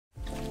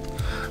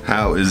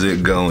How is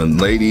it going,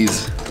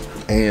 ladies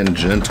and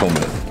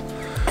gentlemen?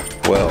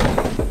 Well,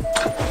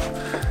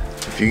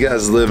 if you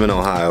guys live in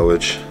Ohio,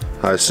 which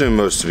I assume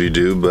most of you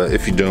do, but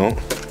if you don't,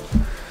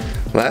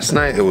 last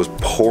night it was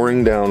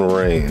pouring down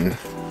rain.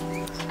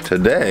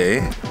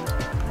 Today,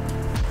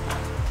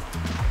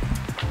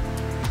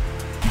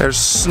 there's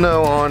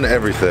snow on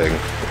everything.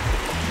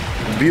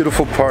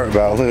 Beautiful part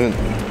about living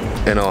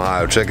in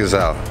Ohio, check this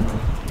out.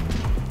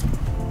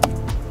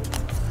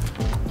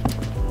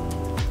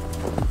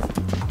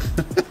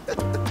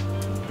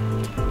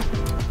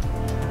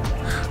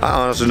 I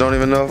honestly don't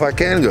even know if I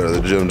can go to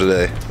the gym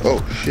today.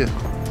 Oh shit.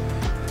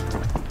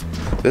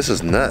 This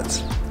is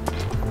nuts.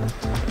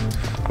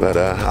 But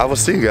I will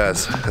see you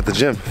guys at the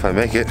gym if I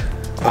make it.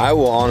 I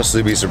will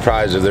honestly be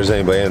surprised if there's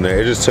anybody in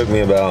there. It just took me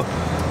about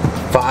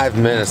 5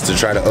 minutes to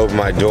try to open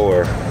my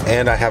door,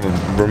 and I have a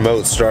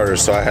remote starter,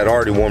 so I had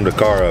already warmed the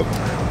car up,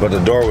 but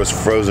the door was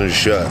frozen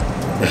shut.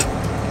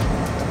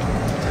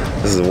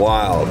 This is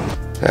wild.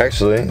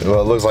 Actually, well,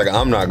 it looks like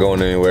I'm not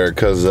going anywhere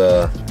because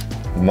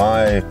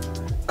my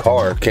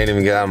car can't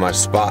even get out of my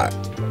spot.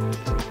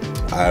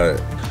 I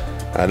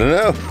don't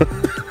know.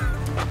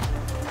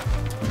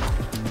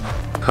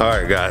 All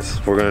right, guys,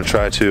 we're gonna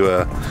try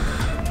to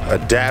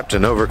adapt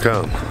and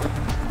overcome.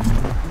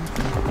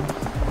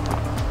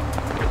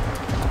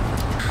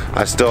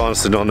 I still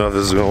honestly don't know if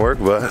this is gonna work,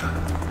 but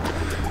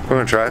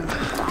we're gonna try it.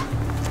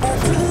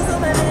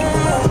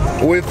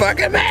 We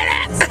fucking made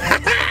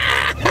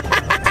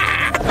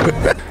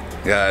it!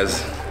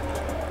 Guys,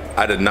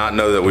 I did not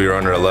know that we were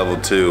under a level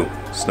 2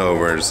 snow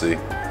emergency.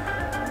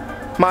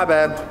 My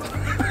bad.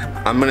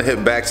 I'm gonna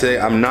hit back today.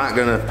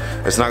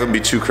 It's not gonna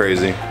be too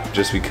crazy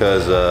just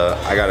because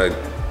I gotta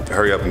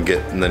hurry up and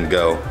then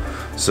go.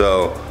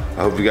 So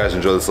I hope you guys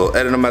enjoy this little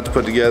edit I'm about to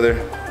put together.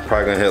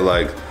 Probably gonna hit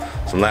like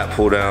some lat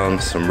pull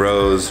downs, some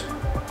rows,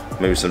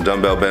 maybe some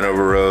dumbbell bent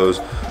over rows,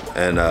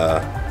 and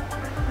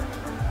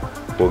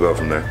we'll go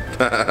from there.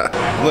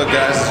 Look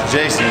guys,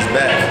 Jason's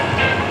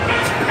back.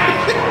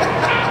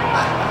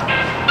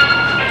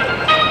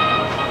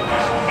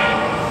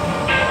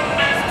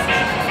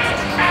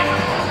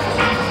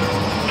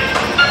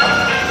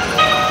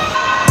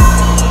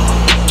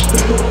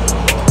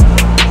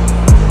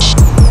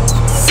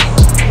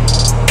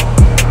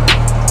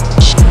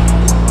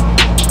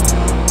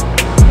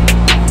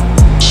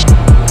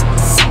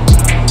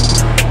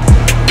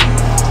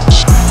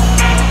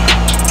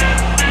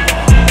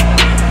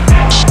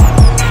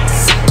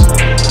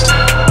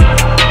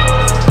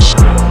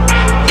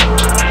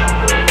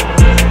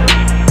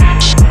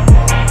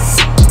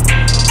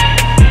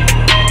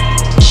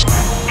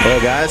 Well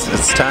guys,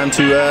 it's time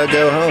to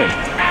go home.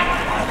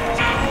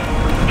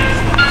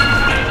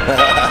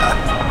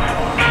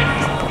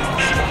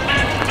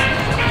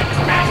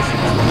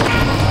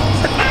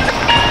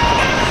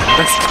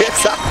 Let's get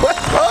some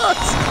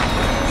weapons.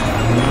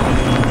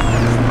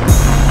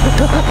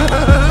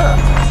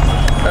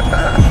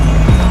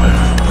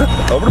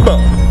 Over the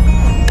boat.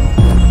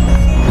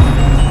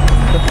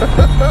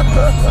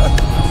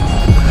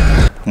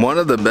 One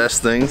of the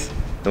best things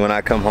when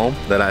I come home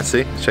that I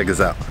see, check this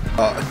out.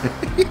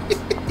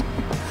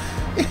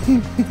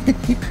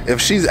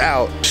 If she's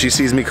out, she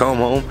sees me come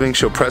home, I think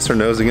she'll press her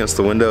nose against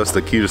the window. It's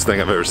the cutest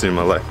thing I've ever seen in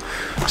my life.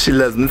 She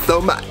loves me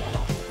so much.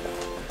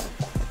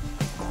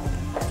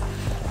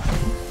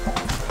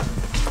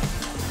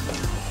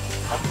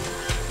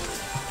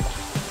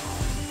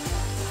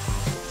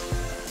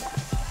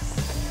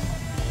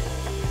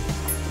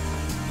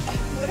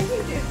 What are you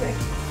doing?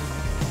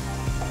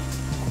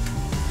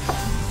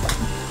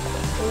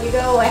 Can you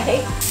go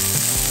away?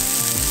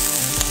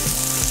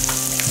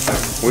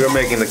 We are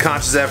making the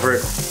conscious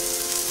effort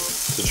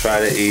to try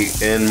to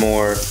eat in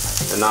more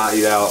and not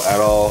eat out at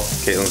all.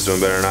 Caitlin's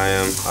doing better than I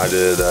am. I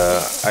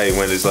ate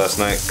Wendy's last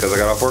night because I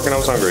got off work and I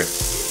was hungry.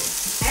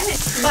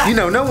 You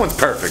know, no one's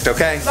perfect,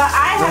 okay? But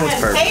I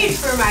haven't paid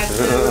for my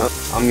food.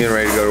 I'm getting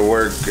ready to go to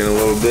work in a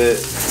little bit,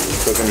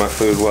 cooking my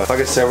food well.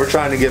 Like I said, we're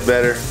trying to get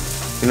better.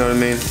 You know what I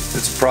mean?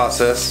 It's a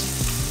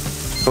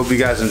process. Hope you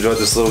guys enjoyed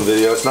this little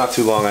video. It's not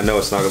too long. I know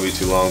it's not going to be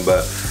too long,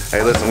 but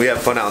hey, listen, we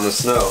have fun out in the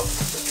snow.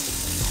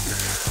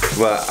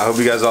 But I hope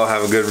you guys all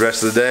have a good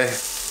rest of the day,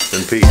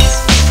 and peace.